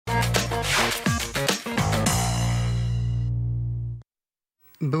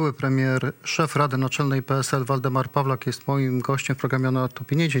Były premier, szef Rady Naczelnej PSL Waldemar Pawlak jest moim gościem w programie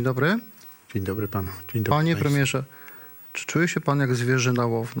Opinie. Dzień dobry. Dzień dobry panu. Dzień dobry Panie państwu. premierze, czy czuje się pan jak zwierzyna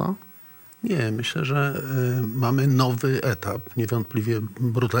łowna? Nie, myślę, że mamy nowy etap, niewątpliwie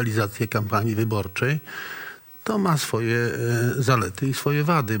brutalizację kampanii wyborczej. To ma swoje zalety i swoje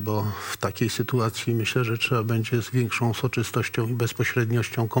wady, bo w takiej sytuacji myślę, że trzeba będzie z większą soczystością i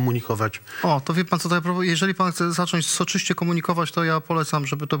bezpośredniością komunikować. O, to wie pan co, to ja jeżeli pan chce zacząć soczyście komunikować, to ja polecam,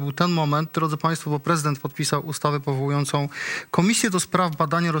 żeby to był ten moment. Drodzy państwo, bo prezydent podpisał ustawę powołującą Komisję do spraw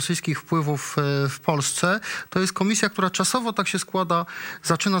badania rosyjskich wpływów w Polsce. To jest komisja, która czasowo tak się składa,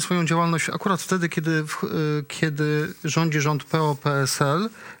 zaczyna swoją działalność akurat wtedy, kiedy rządzi rząd PO-PSL,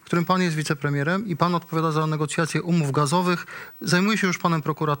 w którym pan jest wicepremierem i pan odpowiada za negocjacje umów gazowych. Zajmuje się już panem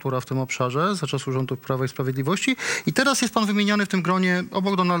prokuratura w tym obszarze za czasów rządów Prawa i Sprawiedliwości. I teraz jest pan wymieniany w tym gronie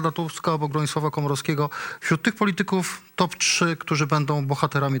obok Donalda Tuska, obok Bronisława Komorowskiego, wśród tych polityków top 3, którzy będą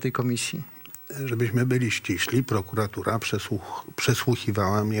bohaterami tej komisji. Żebyśmy byli ściśli, prokuratura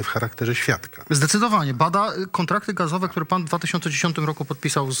przesłuchiwała mnie w charakterze świadka. Zdecydowanie. Bada kontrakty gazowe, które pan w 2010 roku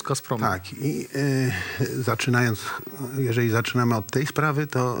podpisał z Gazpromem. Tak. I jeżeli zaczynamy od tej sprawy,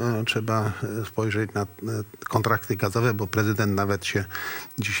 to trzeba spojrzeć na kontrakty gazowe, bo prezydent nawet się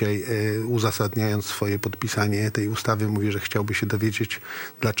dzisiaj, uzasadniając swoje podpisanie tej ustawy, mówi, że chciałby się dowiedzieć,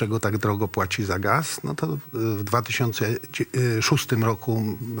 dlaczego tak drogo płaci za gaz. No to w 2006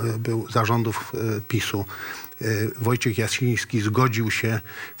 roku był zarządów PiS-u. Wojciech Jasiński zgodził się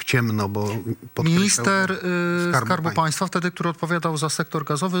w ciemno, bo minister Skarbu Państwa, wtedy, który odpowiadał za sektor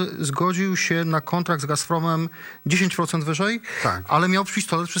gazowy, zgodził się na kontrakt z Gazpromem 10% wyżej, tak, ale miał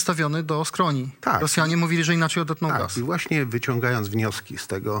pistolet przystawiony do skroni. Tak. Rosjanie mówili, że inaczej odetną gaz. I właśnie wyciągając wnioski z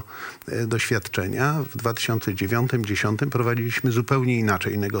tego doświadczenia, w 2009-2010 prowadziliśmy zupełnie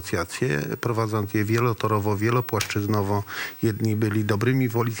inaczej negocjacje, prowadząc je wielotorowo, wielopłaszczyznowo. Jedni byli dobrymi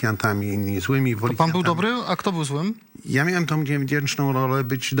policjantami, inni złymi policjantami. To pan był dobry, a kto był złym? Ja miałem tą wdzięczną rolę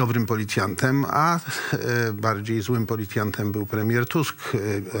być dobrym policjantem, a bardziej złym policjantem był premier Tusk,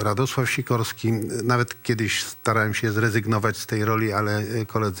 Radosław Sikorski. Nawet kiedyś starałem się zrezygnować z tej roli, ale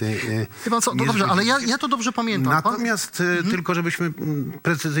koledzy... Chyba co? No dobrze, ale ja to dobrze pamiętam. Natomiast tylko żebyśmy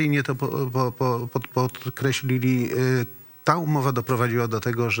precyzyjnie to podkreślili, ta umowa doprowadziła do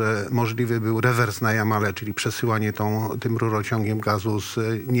tego, że możliwy był rewers na Jamale, czyli przesyłanie tym rurociągiem gazu z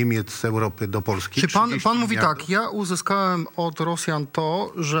Niemiec, z Europy do Polski. Czy pan mówi tak, ja uzyskałem od Rosjan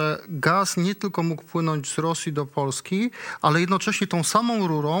to, że gaz nie tylko mógł płynąć z Rosji do Polski, ale jednocześnie tą samą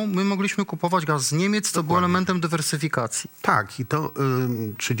rurą my mogliśmy kupować gaz z Niemiec, co było elementem dywersyfikacji. Tak, i to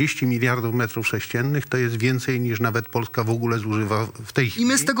 30 miliardów metrów sześciennych to jest więcej niż nawet Polska w ogóle zużywa w tej chwili. I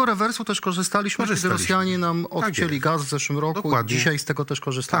my z tego rewersu też korzystaliśmy, kiedy Rosjanie nam odcięli gaz w zeszłym roku. Dokładnie. Dzisiaj z tego też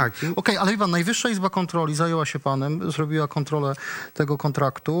korzystamy. Tak. Okej, ale wie pan, Najwyższa Izba Kontroli zajęła się panem, zrobiła kontrolę tego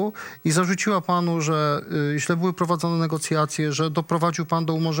kontraktu i zarzuciła panu, że źle były prowadzone negocjacje, że doprowadził pan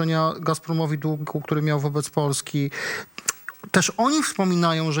do umorzenia Gazpromowi długu, który miał wobec Polski. Też oni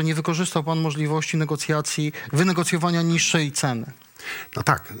wspominają, że nie wykorzystał pan możliwości negocjacji, wynegocjowania niższej ceny. No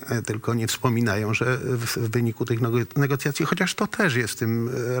tak, tylko nie wspominają, że w wyniku tych negocjacji, chociaż to też jest w tym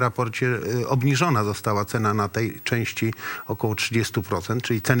raporcie, obniżona została cena na tej części około 30%,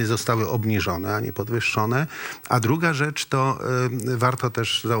 czyli ceny zostały obniżone, a nie podwyższone. A druga rzecz to warto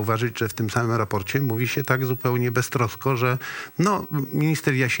też zauważyć, że w tym samym raporcie mówi się tak zupełnie beztrosko, że no,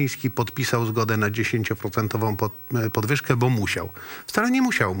 minister Jasiński podpisał zgodę na 10% podwyżkę, bo musiał. Wcale nie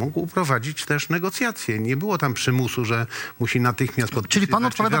musiał. Mógł prowadzić też negocjacje. Nie było tam przymusu, że musi natychmiast podpisać. Czyli pan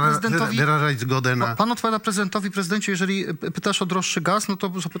odpowiada prezydentowi, wyrażać zgodę na... Pan odpowiada prezydentowi, prezydencie, jeżeli pytasz o droższy gaz, no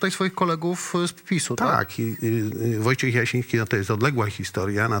to zapytaj swoich kolegów z PiS-u, tak? Tak. I Wojciech Jasiński, no to jest odległa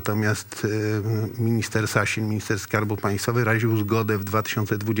historia, natomiast minister Sasin, minister Skarbu Państwa wyraził zgodę w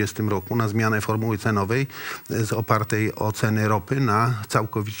 2020 roku na zmianę formuły cenowej z opartej o ceny ropy na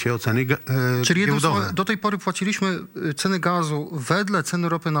całkowicie o ceny Czyli giełdowe. do tej pory płaciliśmy ceny gazu wedle ceny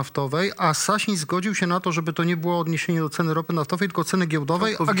ropy naftowej, a Sasin zgodził się na to, żeby to nie było odniesienie do ceny ropy naftowej, tylko ceny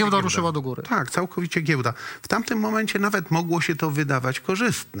giełdowej, a giełda ruszyła do góry. Tak, całkowicie giełda. W tamtym momencie nawet mogło się to wydawać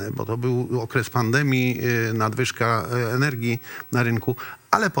korzystne, bo to był okres pandemii, nadwyżka energii na rynku,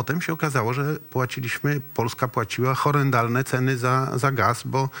 ale potem się okazało, że Polska płaciła horrendalne ceny za gaz,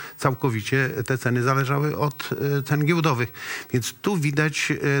 bo całkowicie te ceny zależały od cen giełdowych. Więc tu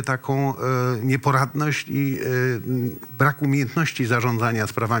widać taką nieporadność i brak umiejętności zarządzania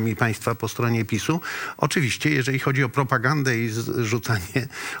sprawami państwa po stronie PiS-u. Oczywiście, jeżeli chodzi o propagandę i zrzucanie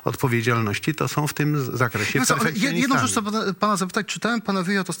odpowiedzialności, to są w tym zakresie Jedną rzecz chcę pana zapytać. Czytałem pana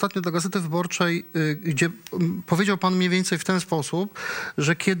wywiad ostatnio dla Gazety Wyborczej, gdzie powiedział pan mniej więcej w ten sposób,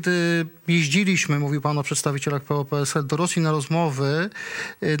 że kiedy jeździliśmy, mówił pan o przedstawicielach PO-PSL, do Rosji na rozmowy,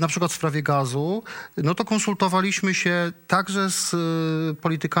 na przykład w sprawie gazu, no to konsultowaliśmy się także z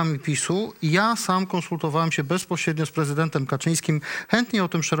politykami PiS-u. Ja sam konsultowałem się bezpośrednio z prezydentem Kaczyńskim. Chętnie o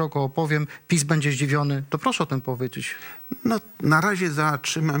tym szeroko opowiem. PiS będzie zdziwiony. To proszę o tym powiedzieć. No, na razie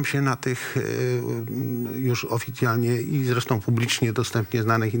zatrzymam się na tych już oficjalnie i zresztą publicznie dostępnie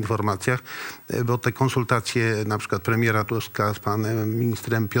znanych informacjach, bo te konsultacje na przykład premiera Tuska z panem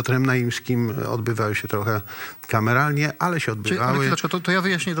ministrem Piotrem Naimskim odbywały się trochę kameralnie, ale się odbywały. To ja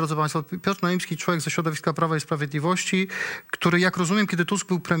wyjaśnię, drodzy państwo. Piotr Naimski, człowiek ze środowiska Prawa i Sprawiedliwości, który, jak rozumiem, kiedy Tusk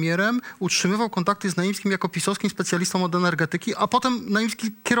był premierem, utrzymywał kontakty z Naimskim jako pisowskim specjalistą od energetyki, a potem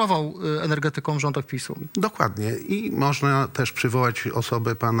Naimski kierował energetyką w rządach PiS-u. Dokładnie. I można też przywołać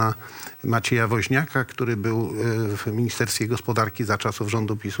osobę pana Macieja Woźniaka, który był w Ministerstwie Gospodarki za czasów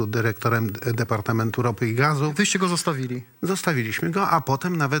rządu PiS-u dyrektorem Departamentu Ropy i Gazu. Wyście go zostawili. Zostawiliśmy go, a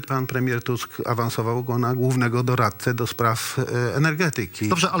potem nawet pan premier Tusk awansował go na głównego doradcę do spraw energetyki.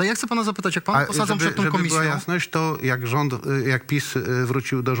 Dobrze, ale ja chcę pana zapytać, jak pan posadzą przed tą komisją... Żeby była jasność, to jak PiS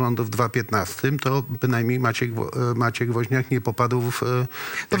wrócił do rządu w 2015, to bynajmniej Maciek Woźniak nie popadł w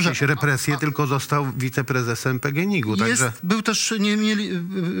jakieś represje, tylko został wiceprezesem PGNiG-u. Był też,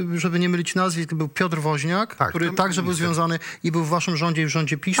 żeby nie mylić nazwisk, był Piotr Woźniak, który także był związany i był w waszym rządzie i w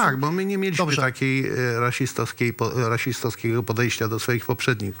rządzie PiS-u. Tak, bo my nie mieliśmy takiej rasistowskiego podejścia do swoich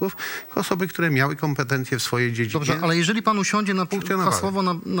poprzedników, osoby, które miały kompetencje w swojej dziedzinie. Dobrze, ale jeżeli pan usiądzie hasłowo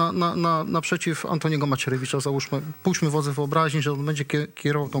naprzeciw Antoniego Macierewicza, załóżmy, puśćmy wodze wyobraźni, że on będzie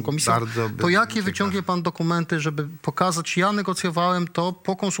kierował tą komisją, to jakie wyciągnie pan dokumenty, żeby pokazać, ja negocjowałem to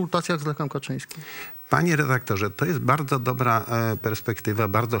po konsultacjach z Lechem Kaczyńskim? Panie redaktorze, to jest bardzo dobra perspektywa.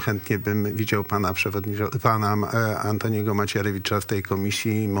 Bardzo chętnie bym widział pana Antoniego Macierewicza w tej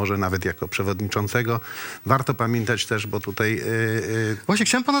komisji, może nawet jako przewodniczącego. Warto pamiętać też, bo tutaj... Właśnie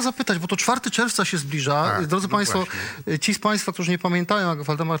chciałem pana zapytać, bo to 4 czerwca się zbliża. Tak, drodzy państwo, ci z państwa, którzy nie pamiętają, jak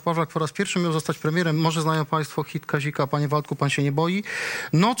Waldemar Pawlak po raz pierwszy miał zostać premierem, może znają państwo hit Kazika, panie Waldku, pan się nie boi.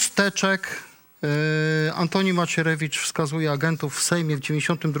 Noc teczek. Antoni Macierewicz wskazuje agentów w Sejmie w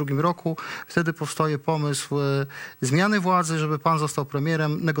 1992 roku. Wtedy powstaje pomysł zmiany władzy, żeby pan został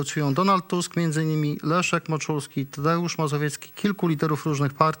premierem. Negocjują Donald Tusk, między innymi Leszek Moczulski, Tadeusz Mazowiecki, kilku liderów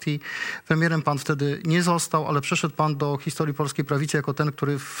różnych partii. Premierem pan wtedy nie został, ale przeszedł pan do historii polskiej prawicy jako ten,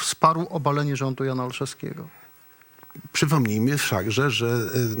 który wsparł obalenie rządu Jana Olszewskiego. Przypomnijmy wszakże, że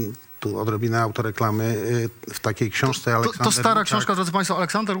tu odrobina autoreklamy w takiej książce Aleksander To stara Łuczak. książka, drodzy państwo.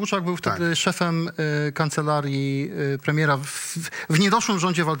 Aleksander Łuczak był wtedy szefem kancelarii premiera w niedoszłym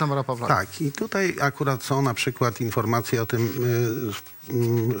rządzie Waldemara Pawlaka. Tak, i tutaj akurat są na przykład informacje o tym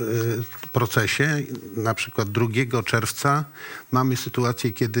procesie. Na przykład 2 czerwca mamy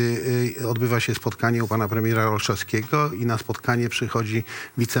sytuację, kiedy odbywa się spotkanie u pana premiera Olszewskiego i na spotkanie przychodzi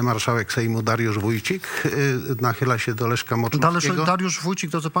wicemarszałek Sejmu Dariusz Wójcik, nachyla się do Leszka Moczulskiego. Dariusz Wójcik,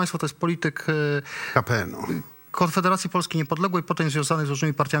 drodzy państwo, to jest polityk KPN-u. Konfederacji Polski Niepodległej, potem związany z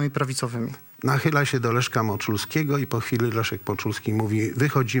różnymi partiami prawicowymi. Nachyla się do Leszka Moczulskiego i po chwili Leszek Moczulski mówi: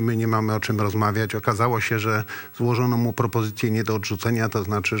 wychodzimy, nie mamy o czym rozmawiać. Okazało się, że złożono mu propozycję nie do odrzucenia, to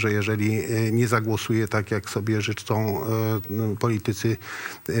znaczy, że jeżeli nie zagłosuje tak, jak sobie życzą politycy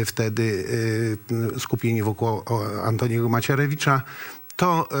wtedy skupieni wokół Antoniego Macierewicza,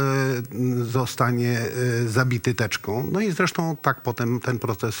 to zostanie zabity teczką. No i zresztą tak potem ten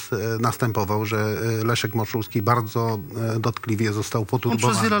proces następował, że Leszek Moczulski bardzo dotkliwie został poturbowany.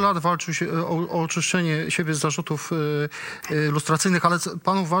 On przez wiele lat walczył o oczyszczenie siebie z zarzutów lustracyjnych, ale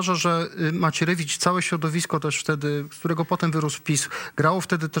pan uważa, że Macierewicz, całe środowisko też wtedy, z którego potem wyrósł PiS, grało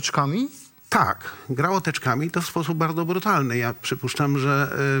wtedy teczkami? Tak, grało teczkami, to w sposób bardzo brutalny. Ja przypuszczam,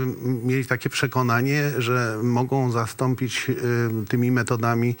 że mieli takie przekonanie, że mogą zastąpić tymi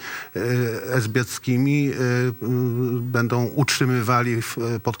metodami esbieckimi, będą utrzymywali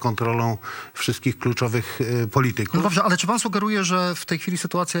pod kontrolą wszystkich kluczowych polityków. No dobrze, ale czy pan sugeruje, że w tej chwili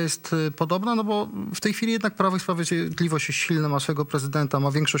sytuacja jest podobna? No bo w tej chwili jednak Prawo i Sprawiedliwość jest silne, ma swojego prezydenta,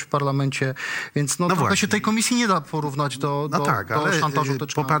 ma większość w parlamencie, więc trochę właśnie się tej komisji nie da porównać do szantażu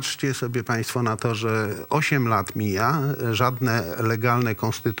teczkami. Popatrzcie sobie państwo na to, że 8 lat mija, żadne legalne,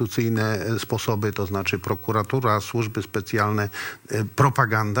 konstytucyjne sposoby, to znaczy prokuratura, służby specjalne,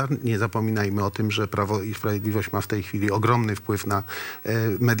 propaganda. Nie zapominajmy o tym, że Prawo i Sprawiedliwość ma w tej chwili ogromny wpływ na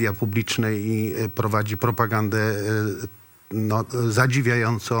media publiczne i prowadzi propagandę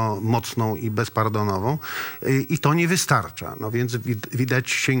zadziwiająco mocną i bezpardonową i to nie wystarcza. No więc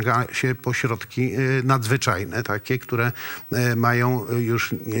widać, sięga się po środki nadzwyczajne, takie, które mają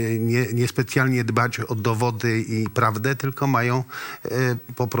już niespecjalnie dbać o dowody i prawdę, tylko mają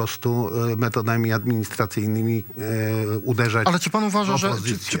po prostu metodami administracyjnymi uderzać. Ale czy pan uważa, w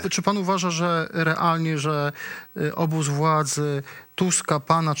opozycję. czy pan uważa, że realnie, że obóz władzy Tuska,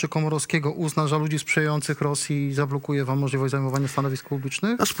 pana czy Komorowskiego uzna, że ludzi sprzyjających Rosji zablokuje wam możliwość zajmowania stanowisk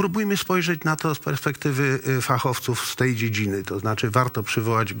publicznych? No, spróbujmy spojrzeć na to z perspektywy fachowców z tej dziedziny. To znaczy warto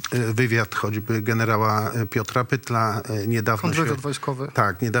przywołać wywiad choćby generała Piotra Pytla. Kontrwywiad wojskowy.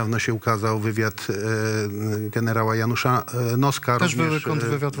 Tak, niedawno się ukazał wywiad generała Janusza Noska. Też były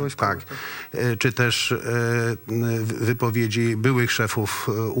kontrwywiad wojskowy. Tak. Czy też wypowiedzi byłych szefów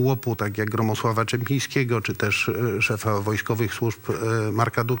UOP-u, tak jak Gromosława Czempińskiego, czy też szefa wojskowych służb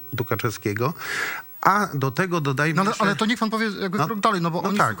Marka Dukaczewskiego. A do tego dodajmy ale to niech pan powie jakby krok dalej, bo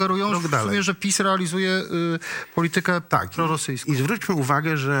oni sugerują w sumie, że PiS realizuje politykę prorosyjską. I zwróćmy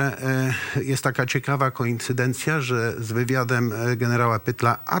uwagę, że jest taka ciekawa koincydencja, że z wywiadem generała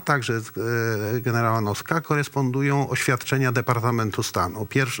Pytla, a także z generała Noska korespondują oświadczenia Departamentu Stanu.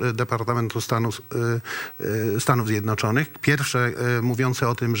 Departamentu Stanów Zjednoczonych. Pierwsze mówiące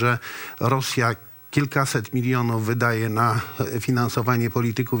o tym, że Rosja kilkaset milionów wydaje na finansowanie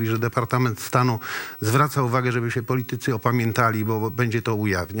polityków i że Departament Stanu zwraca uwagę, żeby się politycy opamiętali, bo będzie to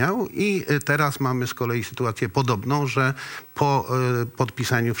ujawniał. I teraz mamy z kolei sytuację podobną, że po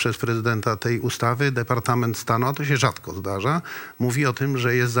podpisaniu przez prezydenta tej ustawy Departament Stanu, a to się rzadko zdarza, mówi o tym,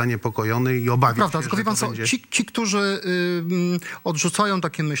 że jest zaniepokojony i obawia się, tylko wie pan co, będzie... ci, którzy odrzucają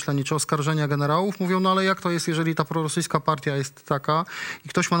takie myślenie czy oskarżenia generałów, mówią, no ale jak to jest, jeżeli ta prorosyjska partia jest taka i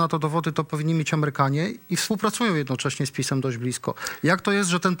ktoś ma na to dowody, to powinni mieć Amerykanie i współpracują jednocześnie z PiS-em dość blisko. Jak to jest,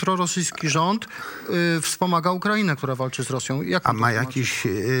 że ten prorosyjski rząd wspomaga Ukrainę, która walczy z Rosją? A ma jakiś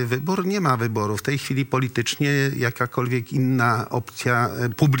wybór? Nie ma wyboru. W tej chwili politycznie jakakolwiek inna opcja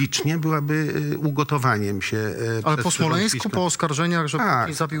publicznie byłaby ugotowaniem się. Ale po Smoleńsku, po oskarżeniach, że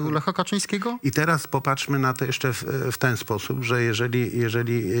PiS zabił Lecha Kaczyńskiego? I teraz popatrzmy na to jeszcze w ten sposób, że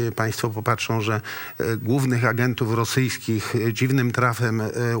jeżeli państwo popatrzą, że głównych agentów rosyjskich dziwnym trafem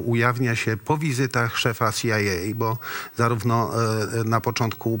ujawnia się po wizytach szefa CIA, bo zarówno na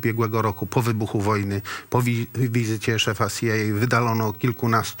początku ubiegłego roku, po wybuchu wojny, po wizycie szefa CIA wydalono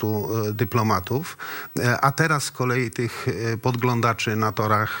kilkunastu dyplomatów, a teraz z kolei tych podglądaczy na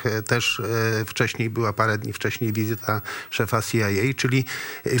torach też wcześniej była parę dni wcześniej wizyta szefa CIA, czyli...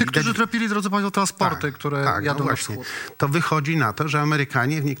 Tych, którzy trafili, drodzy państwo, transporty, które jadą na wschód. To wychodzi na to, że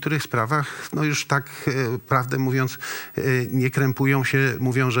Amerykanie w niektórych sprawach, no już tak prawdę mówiąc, nie krępują się,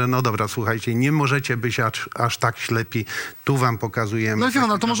 mówią, że no dobra, słuchajcie, nie możecie być aż tak ślepi, tu wam pokazujemy. No wie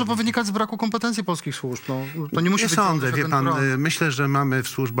pan, to może wynikać z braku kompetencji polskich służb. No, to nie musi być sądzę, wie pan, myślę, że mamy w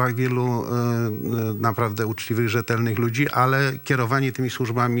służbach wielu naprawdę uczciwych, rzetelnych ludzi, ale kierowanie tymi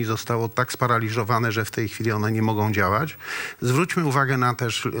służbami zostało tak sparaliżowane, że w tej chwili one nie mogą działać. Zwróćmy uwagę na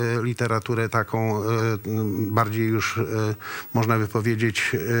też literaturę taką bardziej już, można by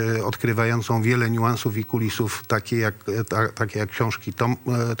powiedzieć, odkrywającą wiele niuansów i kulisów, takie jak książki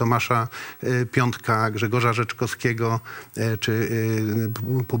Tomasza Piątka, Grzegorza Rzeczkowskiego, czy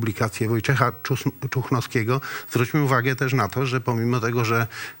publikacje Wojciecha Czuchnowskiego. Zwróćmy uwagę też na to, że pomimo tego, że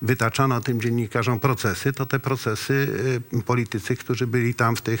wytaczano tym dziennikarzom procesy, to te procesy politycy, którzy byli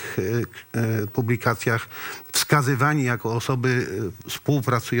tam w tych publikacjach wskazywani jako osoby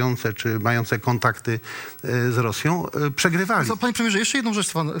współpracujące czy mające kontakty z Rosją, przegrywali. Panie premierze, jeszcze jedną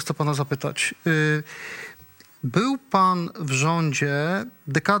rzecz chcę pana zapytać. Był pan w rządzie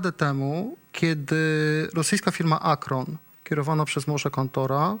dekadę temu, kiedy rosyjska firma Akron, kierowana przez Mosza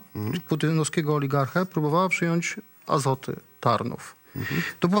Kantora, putinowskiego oligarchę, próbowała przyjąć Azoty Tarnów.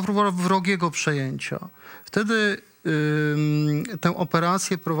 To była próba wrogiego przejęcia. Wtedy tę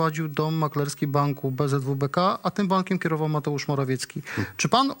operację prowadził dom maklerski banku BZWBK, a tym bankiem kierował Mateusz Morawiecki. Czy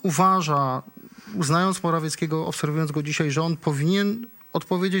pan uważa, znając Morawieckiego, obserwując go dzisiaj, że on powinien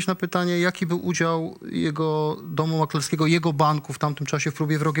odpowiedzieć na pytanie, jaki był udział jego domu maklerskiego, jego banku w tamtym czasie w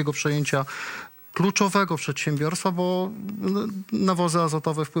próbie wrogiego przejęcia kluczowego przedsiębiorstwa, bo nawozy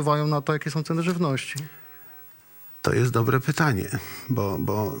azotowe wpływają na to, jakie są ceny żywności? To jest dobre pytanie,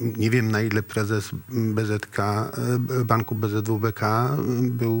 bo nie wiem, na ile prezes banku BZWBK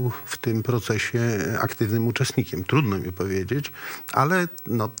był w tym procesie aktywnym uczestnikiem. Trudno mi powiedzieć, ale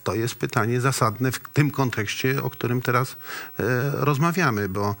no, to jest pytanie zasadne w tym kontekście, o którym teraz rozmawiamy,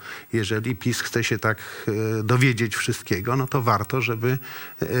 bo jeżeli PiS chce się tak dowiedzieć wszystkiego, no to warto, żeby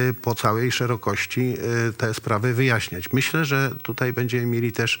po całej szerokości te sprawy wyjaśniać. Myślę, że tutaj będziemy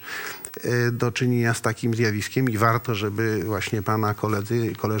mieli też do czynienia z takim zjawiskiem i warto warto, żeby właśnie pana koledzy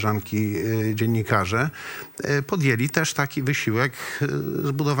i koleżanki dziennikarze podjęli też taki wysiłek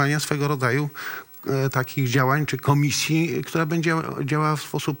zbudowania swego rodzaju takich działań czy komisji, która będzie działała w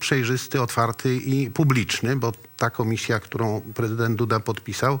sposób przejrzysty, otwarty i publiczny, bo ta komisja, którą prezydent Duda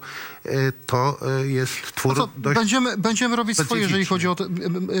podpisał, to jest twór dość Będziemy robić swoje, jeżeli chodzi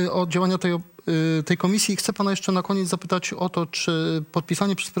o działania tej komisji. Chcę pana jeszcze na koniec zapytać o to, czy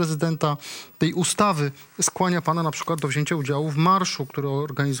podpisanie przez prezydenta tej ustawy skłania pana na przykład do wzięcia udziału w marszu, który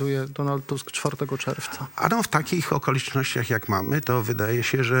organizuje Donald Tusk 4 czerwca. A no, w takich okolicznościach, jak mamy, to wydaje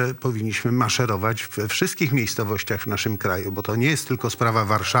się, że powinniśmy maszerować we wszystkich miejscowościach w naszym kraju, bo to nie jest tylko sprawa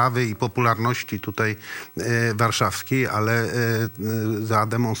Warszawy i popularności tutaj warszawskiej, ale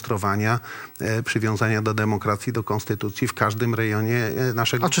zademonstrowania przywiązania do demokracji, do konstytucji w każdym rejonie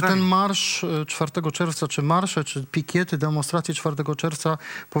naszego kraju. A czy ten marsz 4 czerwca, czy marsze, czy pikiety, demonstracje 4 czerwca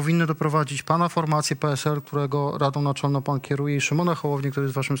powinny doprowadzić pana formację PSL, którego Radą Naczelną pan kieruje, i Szymona Hołownię, który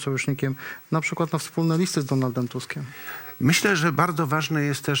jest waszym sojusznikiem, na przykład na wspólne listy z Donaldem Tuskiem? Myślę, że bardzo ważne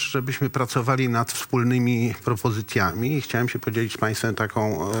jest też, żebyśmy pracowali nad wspólnymi propozycjami. I chciałem się podzielić z państwem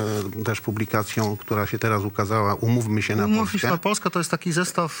taką też publikacją, która się teraz ukazała. Umówmy się na Polskę. Umówmy się na Polskę to jest taki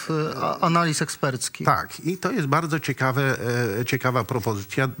zestaw analiz eksperckich. Tak, i to jest bardzo ciekawa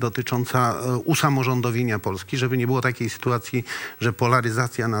propozycja dotycząca usamorządowienia Polski, żeby nie było takiej sytuacji, że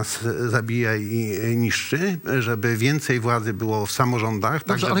polaryzacja nas zabija i niszczy, żeby więcej władzy było w samorządach.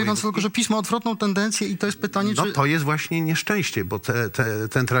 Dobrze, ale Iwan, tylko że PiS ma odwrotną tendencję i to jest pytanie, no, czy... to jest właśnie nieszczęście, bo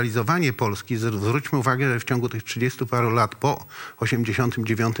centralizowanie Polski, zwróćmy uwagę, że w ciągu tych 30 paru lat po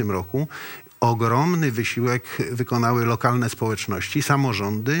 1989 roku ogromny wysiłek wykonały lokalne społeczności,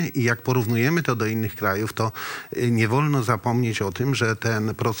 samorządy, i jak porównujemy to do innych krajów, to nie wolno zapomnieć o tym, że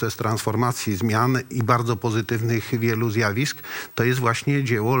ten proces transformacji, zmian i bardzo pozytywnych wielu zjawisk to jest właśnie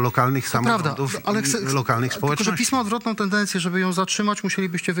dzieło lokalnych samorządów i lokalnych społeczności. Tylko że PiS ma odwrotną tendencję, żeby ją zatrzymać,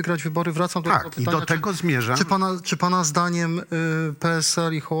 musielibyście wygrać wybory. Wracam do tego pytania. I do tego zmierzam. Czy pana zdaniem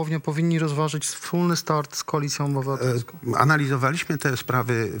PSL i Hołownia powinni rozważyć wspólny start z Koalicją Obywatelską? Analizowaliśmy te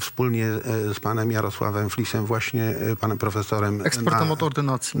sprawy wspólnie z panem Jarosławem Flisem, właśnie panem profesorem, ekspertem od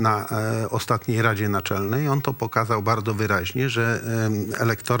ordynacji, na ostatniej Radzie Naczelnej. On to pokazał bardzo wyraźnie, że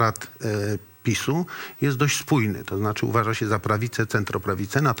elektorat PiS-u jest dość spójny, to znaczy uważa się za prawicę,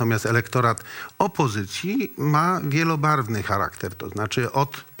 centroprawicę, natomiast elektorat opozycji ma wielobarwny charakter, to znaczy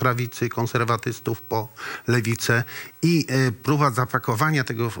od prawicy, konserwatystów po lewicę, i próba zapakowania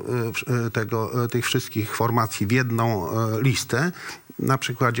tych wszystkich formacji w jedną listę, na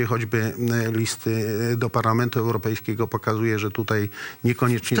przykładzie choćby listy do Parlamentu Europejskiego, pokazuje, że tutaj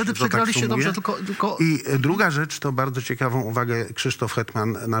niekoniecznie wtedy się to tak sumuje. dobrze, tylko... I druga rzecz, to bardzo ciekawą uwagę Krzysztof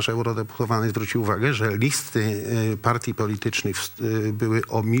Hetman, nasz eurodeputowany, zwrócił uwagę, że listy partii politycznych były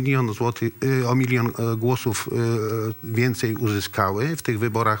o 1 milion głosów więcej uzyskały w tych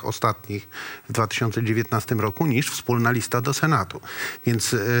wyborach ostatnich w 2019 roku niż wspólna lista do Senatu.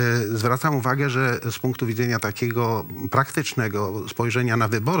 Więc zwracam uwagę, że z punktu widzenia takiego praktycznego spojrzenia na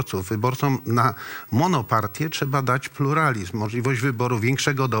wyborcom na monopartię trzeba dać pluralizm, możliwość wyboru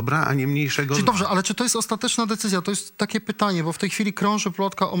większego dobra, a nie mniejszego zła. Dobrze, ale czy to jest ostateczna decyzja? To jest takie pytanie, bo w tej chwili krąży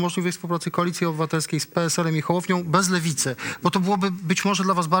plotka o możliwej współpracy Koalicji Obywatelskiej z PSL-em i Hołownią bez Lewicy, bo to byłoby być może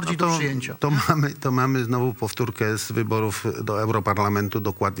dla was bardziej do przyjęcia. To mamy znowu powtórkę z wyborów do Europarlamentu,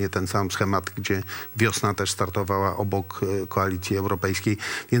 dokładnie ten sam schemat, gdzie Wiosna też startowała obok Koalicji Europejskiej,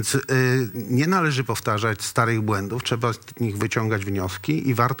 więc nie należy powtarzać starych błędów, trzeba z nich wyciągać wnioski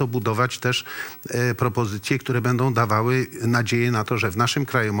i warto budować też propozycje, które będą dawały nadzieję na to, że w naszym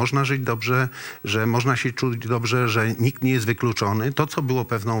kraju można żyć dobrze, że można się czuć dobrze, że nikt nie jest wykluczony. To, co było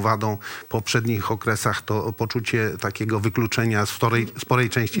pewną wadą w poprzednich okresach, to poczucie takiego wykluczenia sporej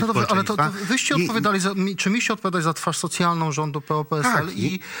części społeczeństwa. Ale to wyście odpowiadali czy mieliście odpowiadać za twarz socjalną rządu PO-PSL, tak,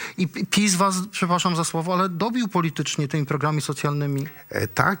 i PiS was, przepraszam za słowo, ale dobił politycznie tymi programami socjalnymi.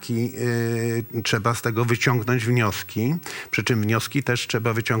 Tak, i trzeba z tego wyciągnąć wnioski, przy czym wnioski też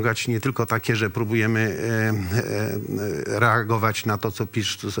trzeba wyciągać nie tylko takie, że próbujemy reagować na to, co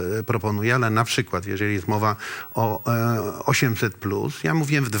PiS proponuje, ale na przykład, jeżeli jest mowa o 800+, ja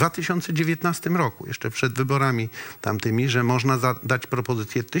mówiłem w 2019 roku, jeszcze przed wyborami tamtymi, że można dać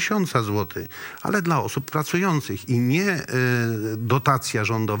propozycję 1000 zł, ale dla osób pracujących i nie dotacja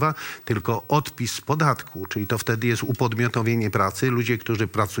rządowa, tylko odpis z podatku, czyli to wtedy jest upodmiotowienie pracy. Ludzie, którzy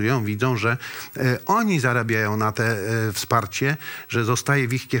pracują, widzą, że oni zarabiają na te wsparcie, że zostaje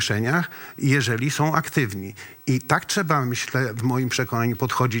w ich kieszeniach, jeżeli są aktywni. I tak trzeba, myślę, w moim przekonaniu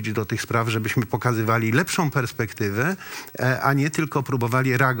podchodzić do tych spraw, żebyśmy pokazywali lepszą perspektywę, a nie tylko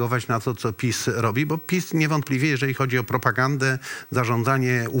próbowali reagować na to, co PiS robi, bo PiS niewątpliwie, jeżeli chodzi o propagandę,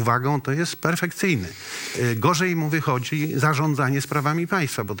 zarządzanie uwagą, to jest perfekcyjny. Gorzej mu wychodzi zarządzanie sprawami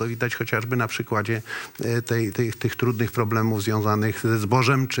państwa, bo to widać chociażby na przykładzie tych trudnych problemów związanych ze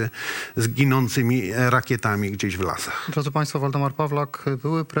zbożem czy z ginącymi rakietami gdzieś w lasach. Drodzy Państwo, Waldemar Pawlak,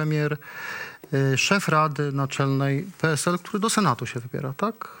 były premier, szef Rady Naczelnej PSL, który do Senatu się wybiera,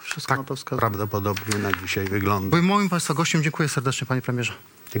 tak? Wszystko na to wskazuje. Prawdopodobnie na dzisiaj wygląda. Był moim Państwa gościem. Dziękuję serdecznie, panie premierze.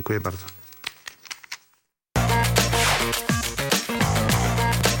 Dziękuję bardzo.